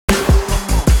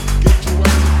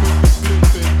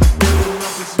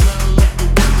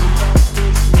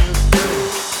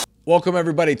Welcome,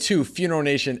 everybody, to Funeral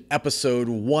Nation episode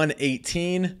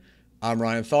 118. I'm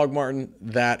Ryan Thogmartin.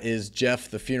 That is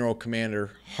Jeff, the funeral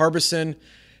commander, Harbison.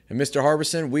 And Mr.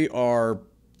 Harbison, we are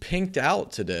pinked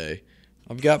out today.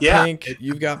 I've got pink.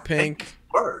 You've got pink.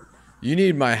 Word. You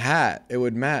need my hat. It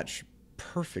would match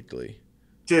perfectly.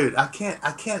 Dude, I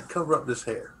can't cover up this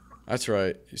hair. That's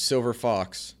right. Silver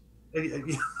fox.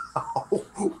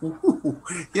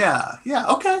 Yeah.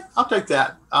 Okay, I'll take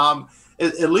that.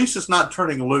 At least it's not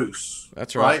turning loose.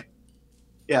 That's right.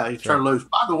 Yeah, you turn loose.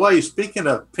 By the way, speaking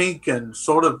of pink and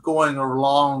sort of going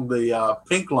along the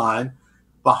pink line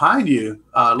behind you,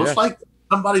 looks like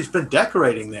somebody's been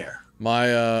decorating there. My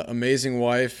amazing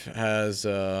wife has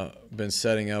been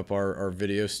setting up our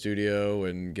video studio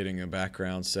and getting a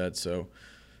background set. So,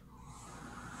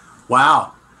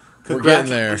 wow. We're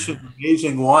getting there.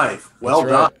 Amazing wife. Well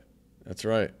done. That's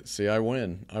right. See, I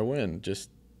win. Just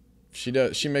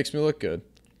she makes me look good.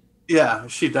 Yeah,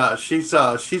 she does. She's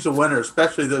a winner,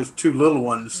 especially those two little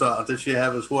ones that she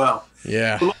have as well.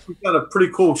 Yeah. But look, we've got a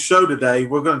pretty cool show today.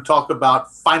 We're going to talk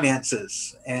about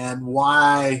finances and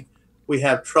why we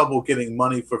have trouble getting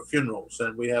money for funerals.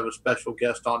 And we have a special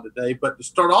guest on today. But to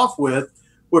start off with,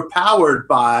 we're powered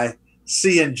by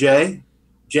C&J,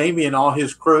 Jamie and all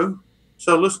his crew.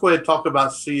 So let's go ahead and talk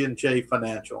about C&J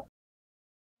Financial.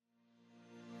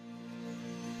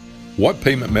 What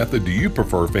payment method do you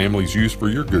prefer families use for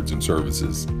your goods and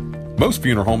services? Most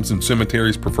funeral homes and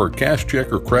cemeteries prefer cash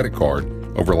check or credit card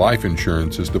over life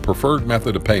insurance as the preferred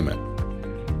method of payment.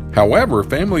 However,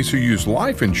 families who use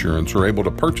life insurance are able to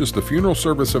purchase the funeral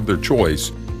service of their choice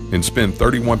and spend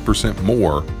 31%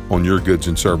 more on your goods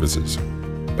and services.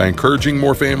 By encouraging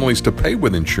more families to pay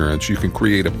with insurance, you can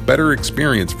create a better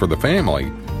experience for the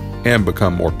family and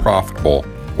become more profitable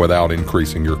without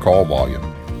increasing your call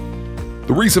volume.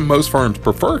 The reason most firms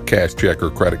prefer cash check or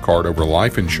credit card over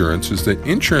life insurance is that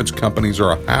insurance companies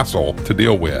are a hassle to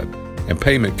deal with, and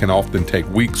payment can often take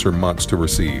weeks or months to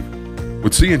receive.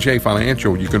 With C&J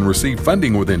Financial, you can receive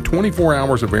funding within 24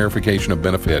 hours of verification of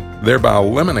benefit, thereby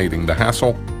eliminating the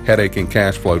hassle, headache, and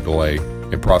cash flow delay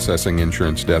in processing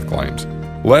insurance death claims.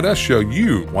 Let us show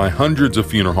you why hundreds of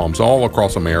funeral homes all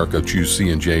across America choose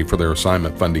C&J for their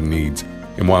assignment funding needs,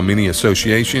 and why many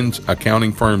associations,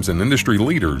 accounting firms, and industry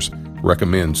leaders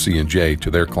recommend C&J to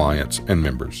their clients and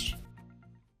members.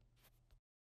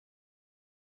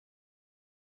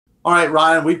 All right,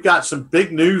 Ryan, we've got some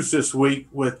big news this week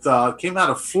with came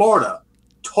out of Florida.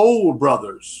 Toll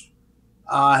Brothers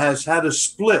has had a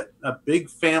split, a big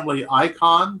family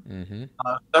icon,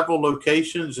 several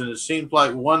locations, and it seems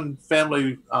like one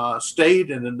family stayed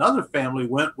and another family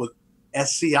went with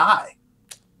SCI.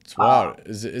 Wow.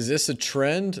 Is this a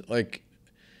trend? Like,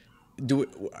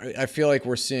 I feel like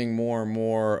we're seeing more and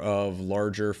more of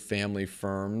larger family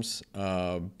firms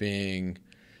being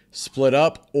split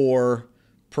up or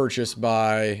purchased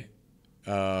by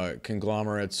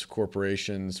conglomerates,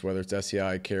 corporations, whether it's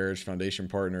SCI, Carriage, Foundation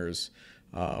Partners.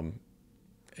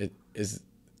 Is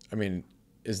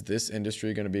this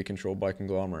industry going to be controlled by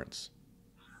conglomerates?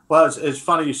 Well, it's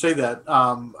funny you say that.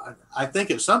 I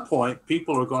think at some point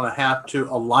people are going to have to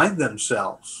align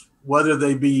themselves, whether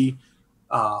they be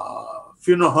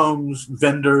funeral homes,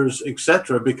 vendors,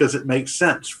 etc., because it makes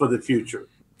sense for the future.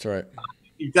 That's right.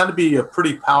 You've got to be a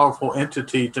pretty powerful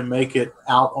entity to make it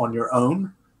out on your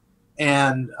own.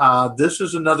 And this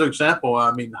is another example.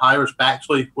 I mean, Hires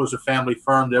Baxley was a family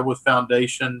firm. They're with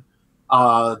Foundation.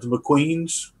 The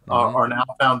McQueens are now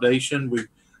Foundation.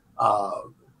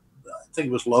 I think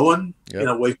it was Lowen,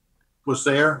 was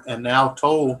there. And now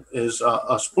Toll is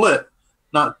a split,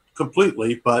 not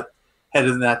completely, but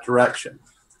headed in that direction.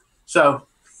 So,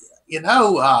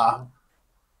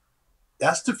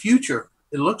 that's the future,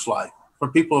 it looks like, for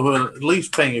people who are at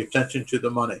least paying attention to the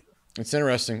money. It's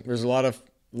interesting. There's a lot of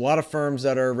firms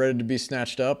that are ready to be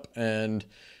snatched up, and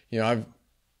you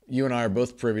and I are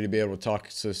both privy to be able to talk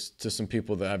to some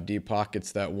people that have deep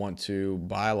pockets that want to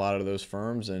buy a lot of those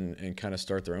firms and kind of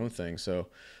start their own thing. So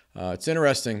it's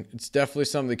interesting. It's definitely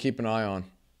something to keep an eye on.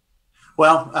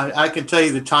 Well, I can tell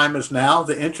you the time is now.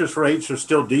 The interest rates are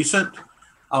still decent.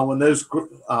 When those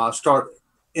start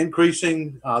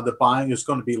increasing, the buying is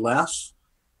going to be less.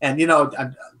 And,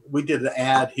 we did an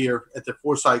ad here at the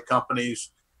Foresight Companies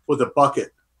with a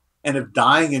bucket. And if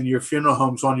dying in your funeral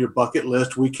home's on your bucket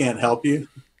list, we can't help you.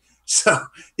 So,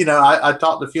 I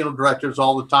talk to funeral directors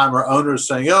all the time, or owners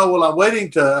saying, oh, well, I'm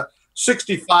waiting to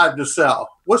 65 to sell.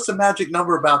 What's the magic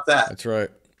number about that? That's right.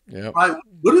 Yeah. Right.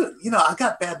 I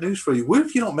got bad news for you. What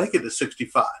if you don't make it to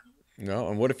 65? No.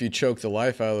 And what if you choke the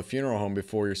life out of the funeral home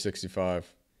before you're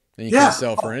 65 and you can't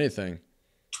sell for anything?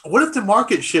 What if the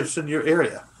market shifts in your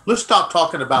area? let's stop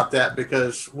talking about that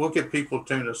because we'll get people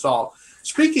to tune us off.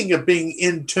 Speaking of being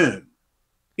in tune,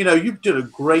 you did a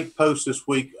great post this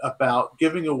week about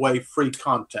giving away free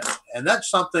content. And that's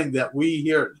something that we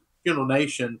here at Funeral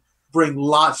Nation bring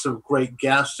lots of great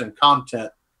guests and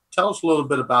content. Tell us a little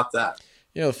bit about that.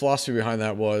 The philosophy behind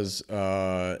that was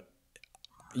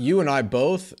you and I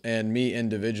both, and me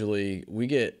individually, we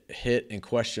get hit and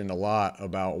questioned a lot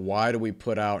about why do we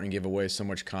put out and give away so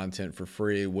much content for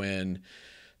free when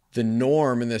the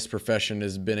norm in this profession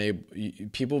has been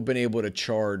people have been able to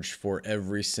charge for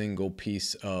every single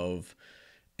piece of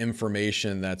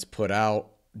information that's put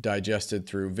out, digested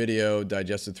through video,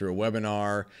 digested through a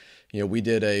webinar. We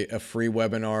did a free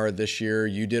webinar this year.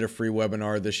 You did a free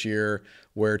webinar this year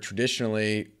where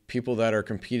traditionally people that are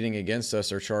competing against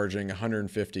us are charging $150,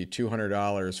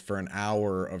 $200 for an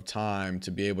hour of time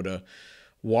to be able to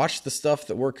watch the stuff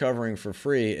that we're covering for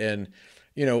free. And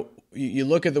you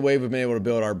look at the way we've been able to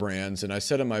build our brands, and I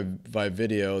said in my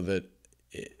video that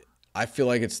I feel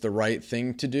like it's the right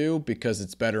thing to do because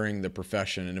it's bettering the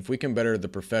profession. And if we can better the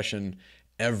profession,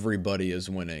 everybody is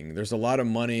winning. There's a lot of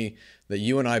money that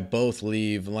you and I both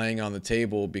leave laying on the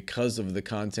table because of the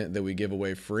content that we give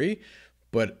away free.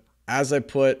 But as I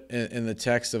put in the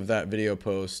text of that video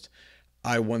post,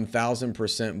 I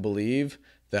 1000% believe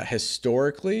that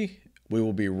historically we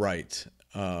will be right.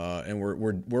 And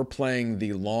we're playing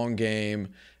the long game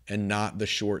and not the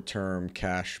short-term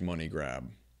cash money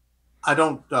grab. I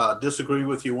don't disagree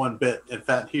with you one bit. In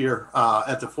fact, here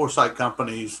at the Foresight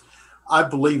Companies, I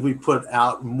believe we put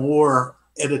out more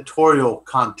editorial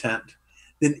content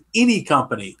than any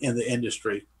company in the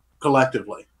industry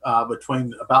collectively,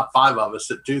 between about 5 of us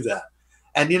that do that.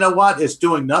 And you know what? It's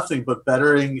doing nothing but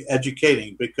bettering,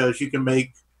 educating, because you can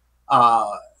make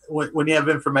when you have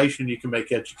information, you can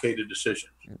make educated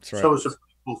decisions. That's right. So it's a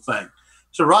cool thing.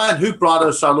 So Ryan, who brought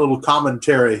us our little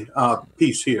commentary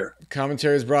piece here?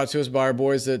 Commentary is brought to us by our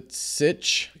boys at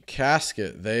Sitch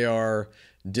Casket. They are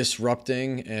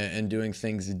disrupting and doing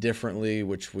things differently,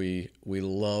 which we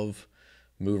love.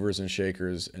 Movers and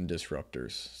shakers and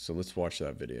disruptors. So let's watch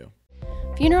that video.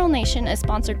 Funeral Nation is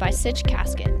sponsored by Sitch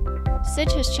Casket.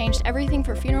 Sitch has changed everything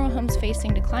for funeral homes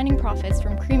facing declining profits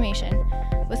from cremation,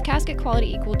 with casket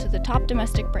quality equal to the top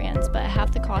domestic brands but at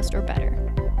half the cost or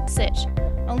better. Sitch,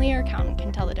 only your accountant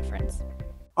can tell the difference.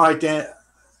 All right, Dan.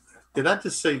 Did I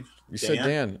just say You said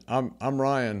Dan. I'm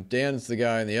Ryan. Dan's the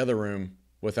guy in the other room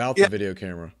without the video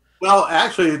camera. Well,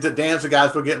 actually, Dan's the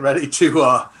guys we're getting ready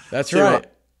to. That's right.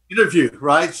 Interview,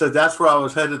 right? So that's where I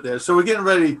was headed there. So we're getting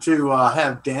ready to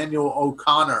have Daniel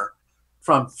O'Connor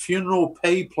from Funeral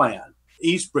Pay Plan,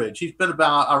 Eastbridge. He's been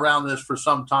around this for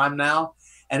some time now,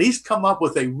 and he's come up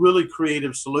with a really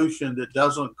creative solution that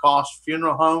doesn't cost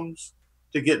funeral homes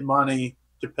to get money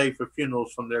to pay for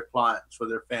funerals from their clients, for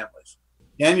their families.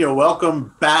 Daniel,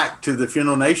 welcome back to the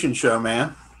Funeral Nation show,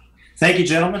 man. Thank you,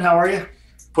 gentlemen. How are you?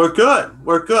 We're good.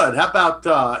 We're good. How about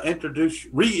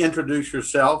reintroduce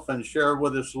yourself and share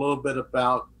with us a little bit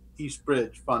about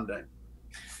Eastbridge Funding?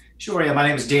 Sure. Yeah, my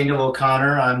name is Daniel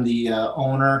O'Connor. I'm the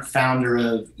owner, founder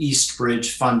of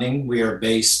Eastbridge Funding. We are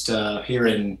based here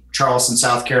in Charleston,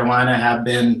 South Carolina, have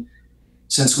been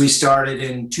since we started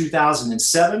in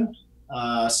 2007.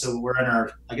 So we're in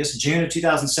our, June of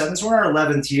 2007. So we're in our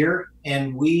 11th year,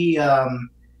 and we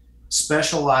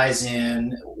specialize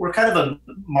we're kind of a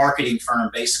marketing firm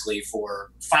basically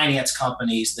for finance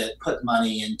companies that put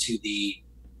money into the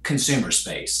consumer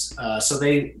space. So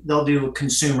they'll do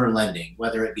consumer lending,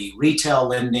 whether it be retail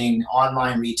lending,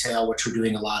 online retail, which we're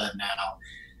doing a lot of now.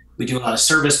 We do a lot of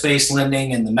service-based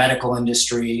lending in the medical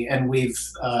industry. And we've,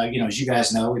 as you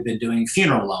guys know, we've been doing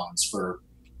funeral loans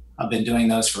I've been doing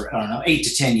those for, 8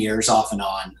 to 10 years off and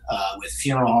on with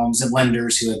funeral homes and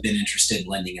lenders who have been interested in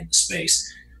lending in the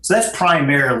space. So that's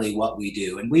primarily what we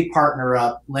do. And we partner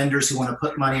up lenders who want to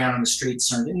put money out on the streets,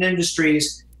 certain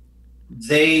industries.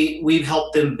 We've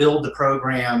helped them build the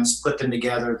programs, put them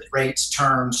together, the rates,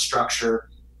 terms, structure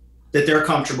that they're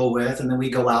comfortable with. And then we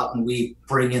go out and we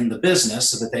bring in the business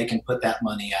so that they can put that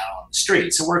money out on the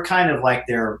street. So we're kind of like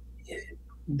their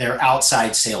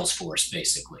outside sales force,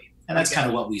 basically. And that's kind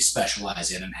of what we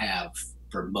specialize in and have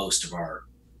for most of our,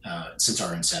 since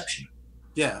our inception.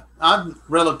 Yeah, I'm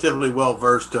relatively well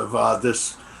versed of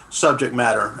this subject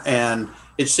matter, and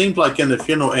it seems like in the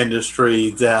funeral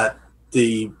industry that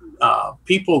the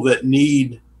people that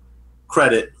need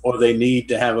credit or they need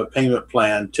to have a payment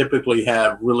plan typically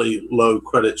have really low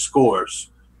credit scores,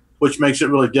 which makes it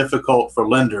really difficult for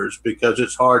lenders because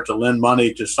it's hard to lend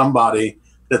money to somebody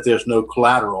that there's no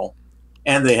collateral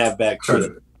and they have bad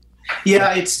credit.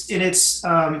 Yeah, it's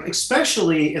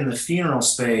especially in the funeral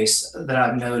space that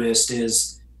I've noticed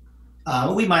is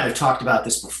We might have talked about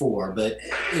this before, but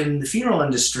in the funeral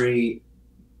industry,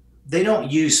 they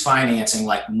don't use financing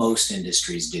like most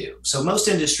industries do. So most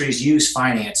industries use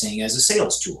financing as a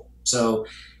sales tool. So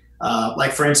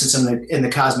like for instance, in the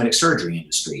cosmetic surgery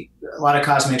industry, a lot of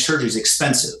cosmetic surgery is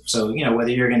expensive. So, you know,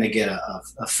 whether you're going to get a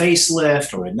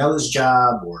facelift or a nose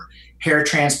job or hair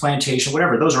transplantation,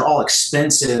 whatever, those are all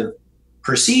expensive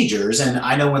procedures. And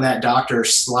I know when that doctor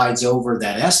slides over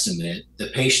that estimate, the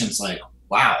patient's like,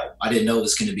 wow, I didn't know it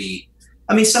was going to be.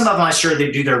 I mean, some of them, I'm sure they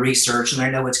do their research and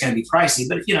they know it's going to be pricey,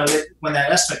 but you know, when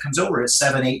that estimate comes over at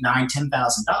 $7,000, $8,000, $9,000,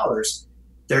 $10,000,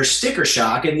 there's sticker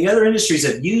shock. And the other industries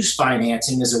have used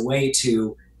financing as a way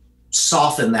to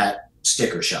soften that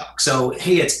sticker shock. So,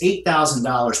 hey, it's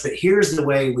 $8,000, but here's the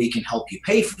way we can help you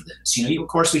pay for this. You know, of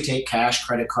course, we take cash,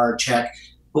 credit card, check,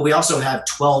 but we also have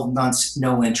 12 months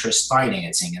no interest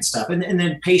financing and stuff. And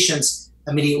then patients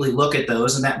immediately look at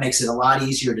those, and that makes it a lot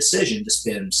easier decision to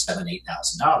spend $7,000,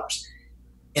 $8,000.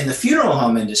 In the funeral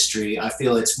home industry, I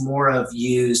feel it's more of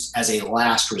used as a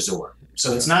last resort.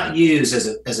 So it's not used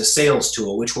as a sales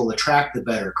tool, which will attract the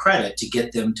better credit to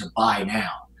get them to buy now.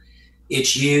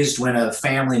 It's used when a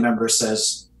family member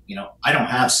says, you know, I don't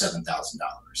have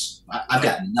 $7,000. I've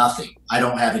got nothing. I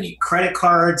don't have any credit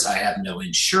cards. I have no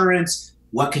insurance.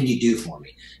 What can you do for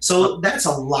me? So that's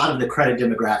a lot of the credit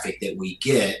demographic that we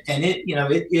get. And it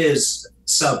is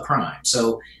subprime.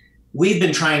 So we've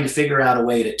been trying to figure out a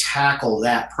way to tackle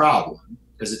that problem,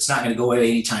 because it's not going to go away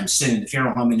anytime soon. The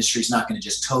funeral home industry is not going to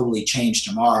just totally change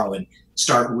tomorrow and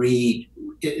start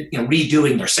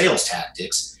redoing their sales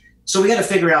tactics. So we got to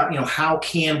figure out, you know, how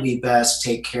can we best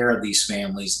take care of these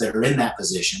families that are in that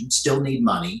position, still need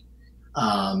money,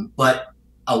 but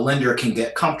a lender can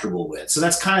get comfortable with. So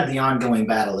that's kind of the ongoing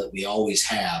battle that we always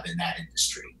have in that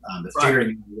industry. Figuring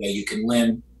out a way you can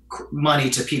lend money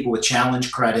to people with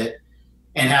challenge credit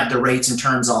and have the rates and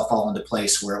terms all fall into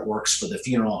place where it works for the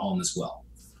funeral home as well.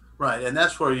 Right, and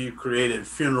that's where you created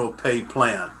Funeral Pay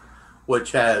Plan,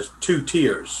 which has 2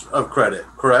 tiers of credit,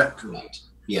 correct? Correct.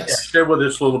 Yes. Yeah, share with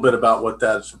us a little bit about what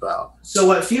that's about. So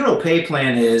what Funeral Pay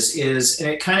Plan is, and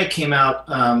it kind of came out,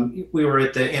 we were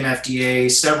at the NFDA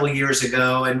several years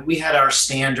ago, and we had our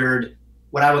standard,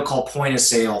 what I would call point of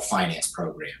sale finance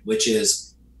program, which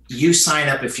is you sign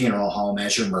up a funeral home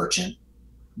as your merchant.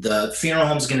 The funeral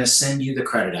home is going to send you the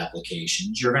credit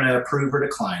applications. You're going to approve or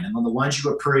decline them. On the ones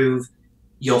you approve,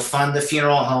 you'll fund the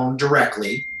funeral home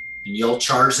directly, and you'll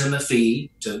charge them a fee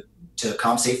to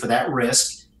compensate for that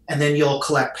risk, and then you'll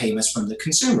collect payments from the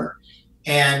consumer.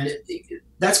 And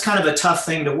that's kind of a tough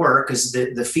thing to work, because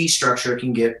the fee structure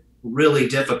can get really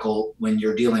difficult when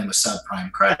you're dealing with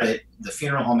subprime credit. The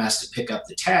funeral home has to pick up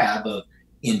the tab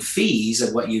in fees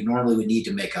of what you normally would need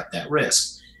to make up that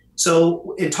risk.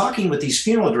 So in talking with these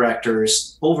funeral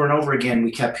directors over and over again,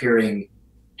 we kept hearing,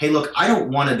 hey, look, I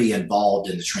don't want to be involved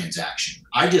in the transaction.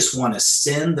 I just want to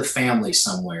send the family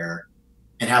somewhere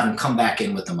and have them come back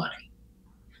in with the money.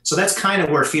 So that's kind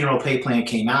of where Funeral Pay Plan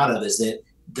came out of, is that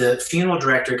the funeral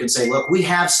director can say, look, we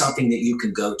have something that you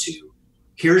can go to.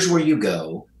 Here's where you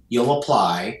go. You'll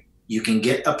apply. You can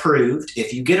get approved.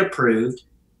 If you get approved,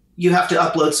 you have to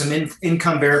upload some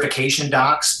income verification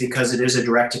docs, because it is a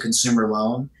direct-to-consumer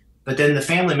loan. But then the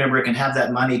family member can have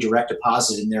that money direct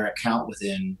deposit in their account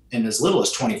in as little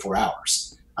as 24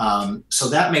 hours. So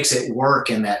that makes it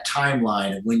work in that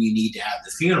timeline of when you need to have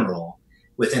the funeral.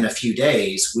 Within a few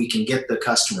days, we can get the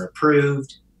customer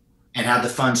approved and have the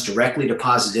funds directly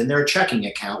deposited in their checking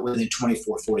account within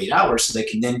 24, 48 hours, so they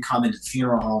can then come into the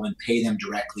funeral home and pay them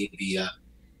directly via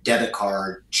debit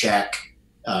card, check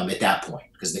at that point,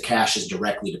 because the cash is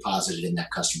directly deposited in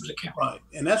that customer's account. Right.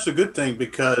 And that's a good thing,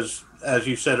 because, as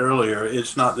you said earlier,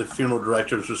 it's not the funeral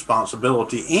director's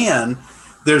responsibility, and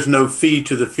there's no fee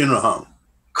to the funeral home.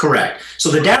 Correct.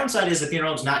 So the downside is the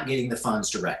funeral home's not getting the funds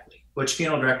directly, which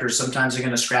funeral directors sometimes are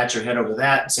going to scratch their head over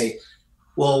that and say,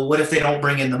 well, what if they don't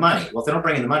bring in the money? Well, if they don't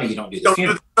bring in the money, you don't do the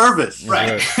funeral. Do the service.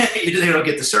 Right. They don't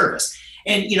get the service.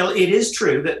 And, you know, it is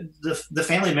true that the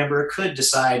family member could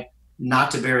decide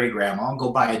not to bury grandma and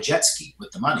go buy a jet ski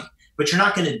with the money, but you're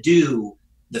not going to do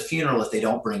the funeral if they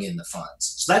don't bring in the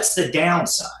funds. So that's the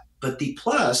downside. But the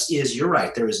plus is, you're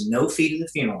right, there is no fee to the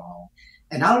funeral home.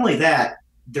 And not only that,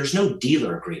 there's no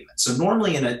dealer agreement. So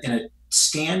normally in a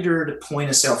standard point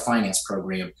of sale finance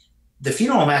program, the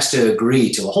funeral home has to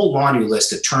agree to a whole laundry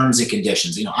list of terms and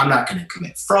conditions. You know, I'm not going to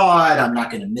commit fraud. I'm not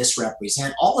going to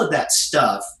misrepresent, all of that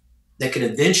stuff that could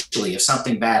eventually, if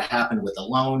something bad happened with a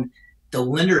loan, the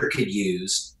lender could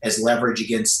use as leverage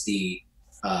against the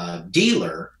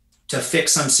dealer to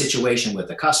fix some situation with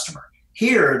the customer.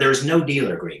 Here, there's no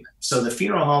deal agreement. So the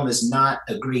funeral home is not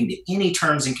agreeing to any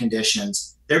terms and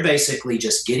conditions. They're basically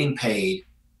just getting paid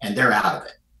and they're out of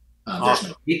it. There's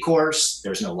no recourse.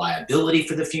 There's no liability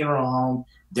for the funeral home.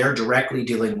 They're directly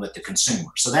dealing with the consumer.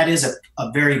 So that is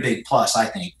a very big plus, I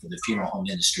think, for the funeral home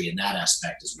industry in that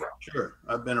aspect as well. Sure.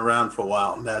 I've been around for a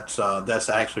while, and that's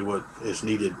actually what is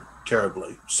needed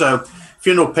terribly. So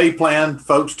funeral pay plan,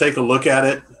 folks, take a look at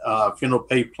it,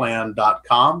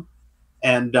 funeralpayplan.com.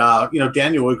 And,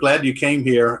 Daniel, we're glad you came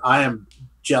here. I am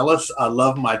jealous. I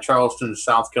love my Charleston,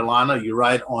 South Carolina. You're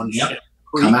right on Yep. Ship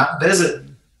Creek. Come out and visit.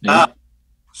 Yeah.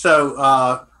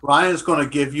 So Ryan's going to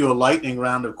give you a lightning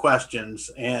round of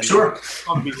questions, and Sure. it's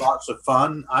going to be lots of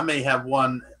fun. I may have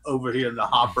one over here in the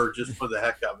hopper just for the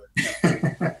heck of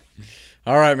it.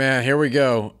 All right, man, here we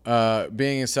go.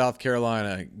 Being in South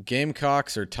Carolina,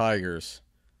 Gamecocks or Tigers?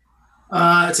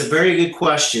 It's a very good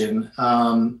question.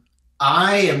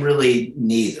 I am really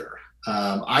neither.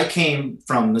 I came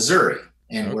from Missouri,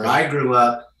 and where I grew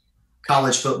up,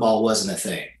 college football wasn't a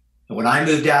thing. And when I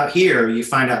moved out here, you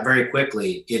find out very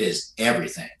quickly it is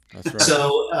everything. That's right.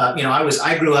 So,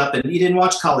 I grew up and you didn't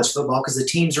watch college football because the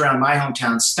teams around my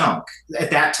hometown stunk at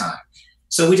that time.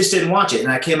 So we just didn't watch it. And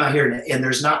I came out here and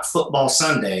there's not football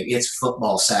Sunday, it's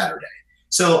football Saturday.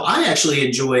 So I actually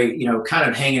enjoy, kind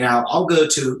of hanging out. I'll go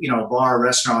to, a bar or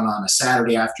restaurant on a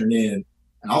Saturday afternoon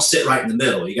and I'll sit right in the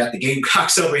middle. You got the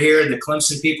Gamecocks over here and the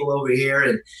Clemson people over here,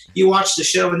 and you watch the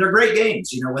show, and they're great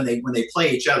games. When they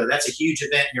play each other, that's a huge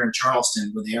event here in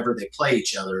Charleston. Whenever they play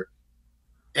each other,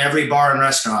 every bar and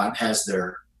restaurant has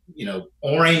their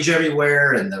orange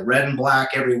everywhere and the red and black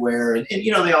everywhere, and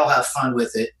they all have fun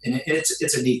with it, and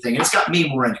it's a neat thing. It's got me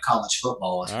more into college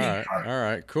football as being a part of it. All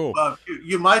right, cool.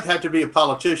 You might have to be a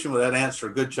politician with that answer.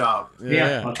 Good job.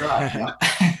 Yeah, I'll try. Yeah.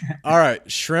 All right,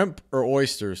 shrimp or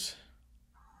oysters?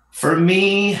 For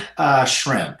me,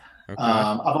 shrimp. Okay.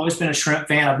 I've always been a shrimp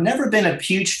fan. I've never been a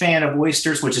huge fan of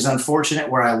oysters, which is unfortunate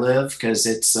where I live because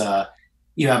it's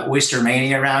you have oyster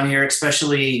mania around here,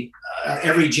 especially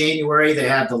every January they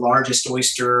have the largest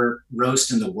oyster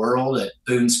roast in the world at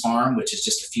Boone's Farm, which is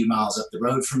just a few miles up the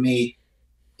road from me.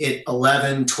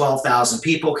 12,000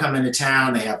 people come into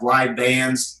town. They have live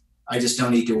bands. I just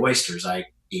don't eat the oysters. I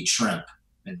eat shrimp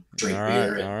and drink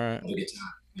beer and have a good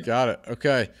time. Yeah. Got it.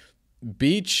 Okay.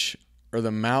 Beach or the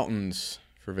mountains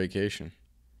for vacation?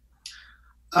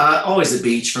 Always the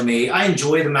beach for me. I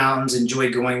enjoy the mountains,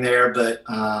 enjoy going there, but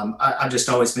I've just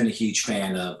always been a huge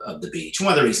fan of the beach.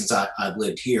 One of the reasons I've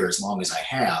lived here as long as I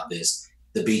have is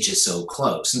the beach is so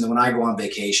close. And then when I go on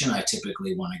vacation, I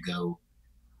typically want to go,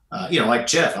 like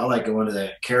Jeff, I like going to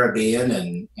the Caribbean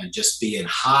and just being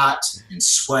hot and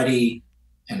sweaty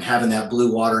and having that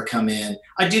blue water come in.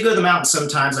 I do go to the mountains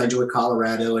sometimes. I enjoy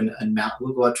Colorado and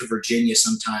we'll go up to Virginia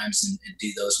sometimes and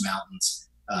do those mountains.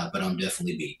 But I'm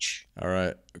definitely beach. All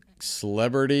right.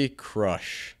 Celebrity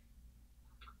crush.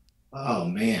 Oh,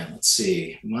 man. Let's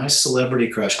see. My celebrity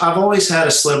crush. I've always had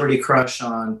a celebrity crush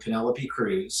on Penelope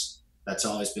Cruz. That's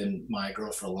always been my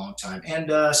girl for a long time. And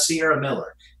Sierra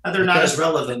Miller. Now, they're not as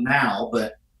relevant now,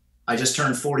 but I just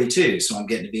turned 42, so I'm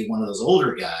getting to be one of those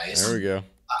older guys. There we go.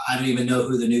 I don't even know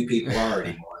who the new people are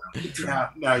anymore.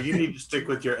 No, you need to stick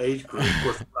with your age group. Of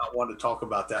course, I don't want to talk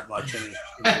about that much.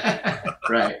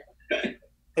 Right.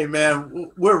 Hey, man,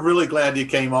 we're really glad you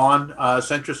came on.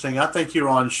 It's interesting. I think you're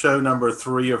on show number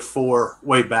 3 or 4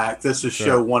 way back. This is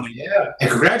show 1. Yeah. And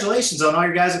congratulations on all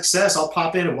your guys' success. I'll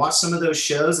pop in and watch some of those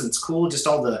shows, and it's cool. Just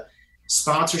all the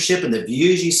sponsorship and the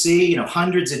views you see,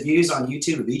 hundreds of views on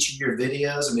YouTube of each of your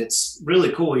videos. I mean, it's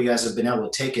really cool you guys have been able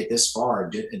to take it this far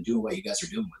and doing what you guys are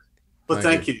doing with it. Well,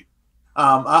 thank you.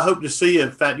 I hope to see you.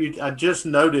 In fact, I just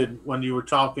noted when you were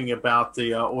talking about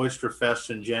the Oyster Fest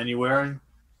in January.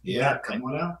 Yeah, come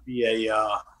on out.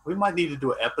 Yeah, we might need to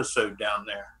do an episode down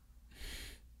there.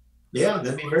 Yeah,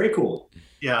 that'd be very cool.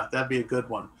 Yeah, that'd be a good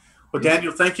one. Well,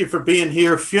 Daniel, thank you for being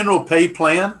here.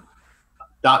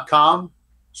 Funeralpayplan.com,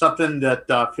 something that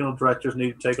funeral directors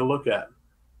need to take a look at.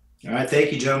 All right,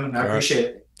 thank you, gentlemen. I appreciate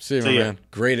it. See you, man.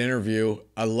 Great interview.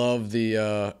 I love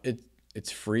the it's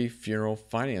free funeral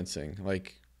financing.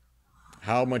 Like,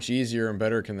 how much easier and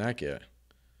better can that get?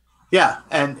 Yeah,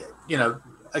 and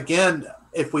again,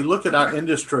 if we look at our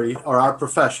industry or our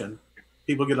profession,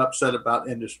 people get upset about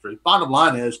industry. Bottom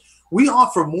line is we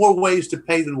offer more ways to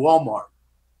pay than Walmart.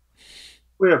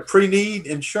 We have pre-need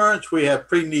insurance. We have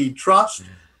pre-need trust.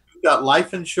 We've got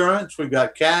life insurance. We've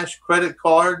got cash, credit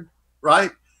card,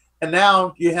 right? And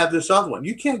now you have this other one.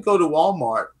 You can't go to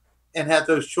Walmart and have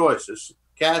those choices,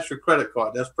 cash or credit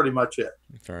card. That's pretty much it.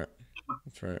 That's right.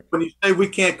 That's right. When you say we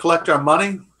can't collect our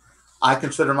money, I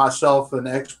consider myself an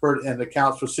expert in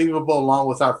accounts receivable, along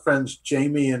with our friends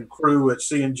Jamie and crew at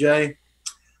C&J.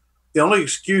 The only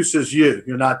excuse is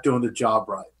you're not doing the job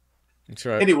right. That's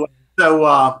right. Anyway,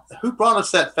 so who brought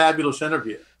us that fabulous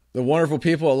interview? The wonderful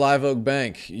people at Live Oak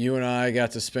Bank. You and I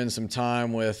got to spend some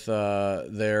time with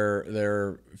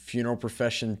their funeral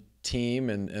profession team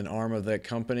and arm of that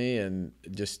company, and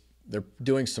just they're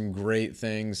doing some great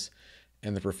things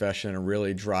in the profession and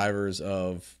really drivers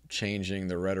of changing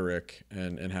the rhetoric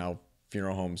and how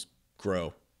funeral homes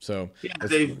grow. So yeah,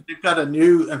 they've got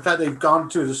in fact, they've gone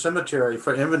to the cemetery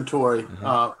for inventory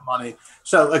money.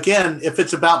 So again, if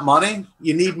it's about money,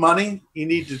 you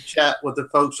need to chat with the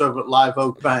folks over at Live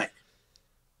Oak Bank.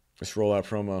 Let's roll out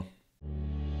promo.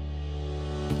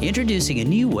 Introducing a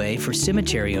new way for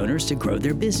cemetery owners to grow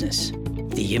their business.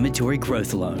 The Inventory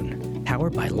Growth Loan,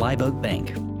 powered by Live Oak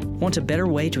Bank. Want a better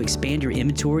way to expand your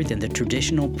inventory than the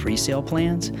traditional pre-sale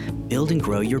plans? Build and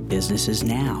grow your businesses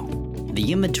now.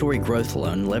 The Inventory Growth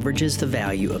Loan leverages the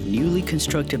value of newly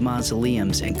constructed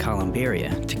mausoleums and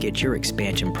columbaria to get your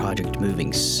expansion project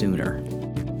moving sooner.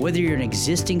 Whether you're an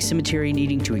existing cemetery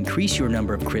needing to increase your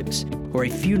number of crypts or a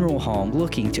funeral home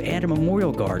looking to add a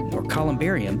memorial garden or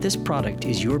columbarium, this product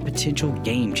is your potential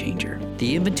game changer.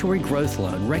 The Inventory Growth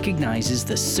Loan recognizes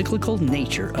the cyclical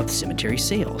nature of cemetery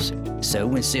sales. So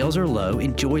when sales are low,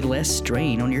 enjoy less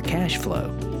strain on your cash flow.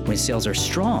 When sales are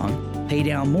strong, pay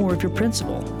down more of your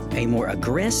principal. A more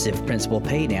aggressive principal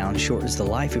paydown shortens the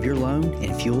life of your loan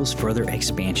and fuels further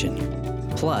expansion.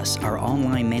 Plus, our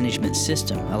online management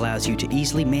system allows you to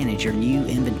easily manage your new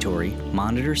inventory,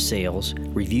 monitor sales,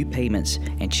 review payments,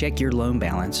 and check your loan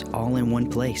balance all in one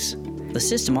place. The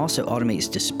system also automates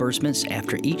disbursements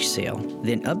after each sale,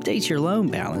 then updates your loan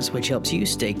balance, which helps you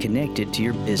stay connected to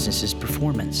your business's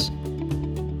performance.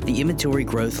 The Inventory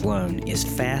Growth Loan is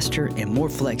faster and more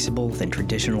flexible than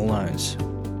traditional loans,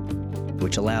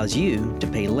 which allows you to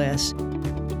pay less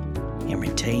and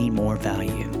retain more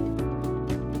value.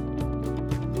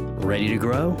 Ready to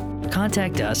grow?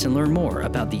 Contact us and learn more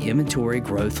about the Inventory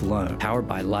Growth Loan, powered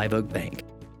by Live Oak Bank.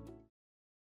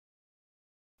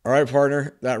 All right,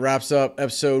 partner, that wraps up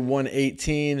episode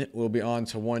 118. We'll be on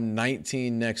to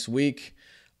 119 next week.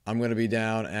 I'm going to be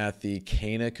down at the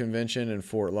Cana convention in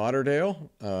Fort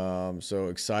Lauderdale. So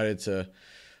excited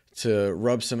to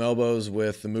rub some elbows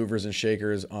with the movers and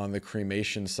shakers on the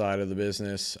cremation side of the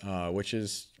business, which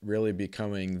is really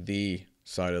becoming the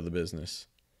side of the business.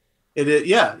 It is,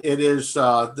 it is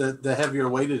the heavier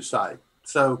weighted side.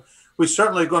 So we're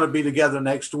certainly going to be together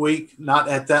next week, not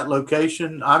at that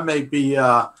location. I may be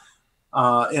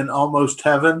in almost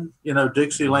heaven,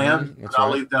 Dixieland. That's I'll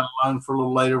right. leave that alone for a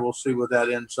little later. We'll see where that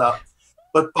ends up.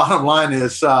 But bottom line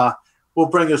is we'll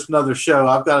bring us another show.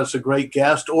 I've got us a great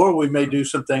guest, or we may do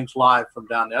some things live from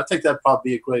down there. I think that'd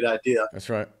probably be a great idea. That's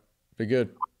right. Be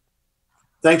good.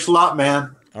 Thanks a lot,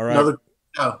 man. All right. Another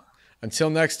show Until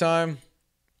next time,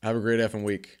 have a great effing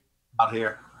week. out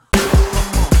here.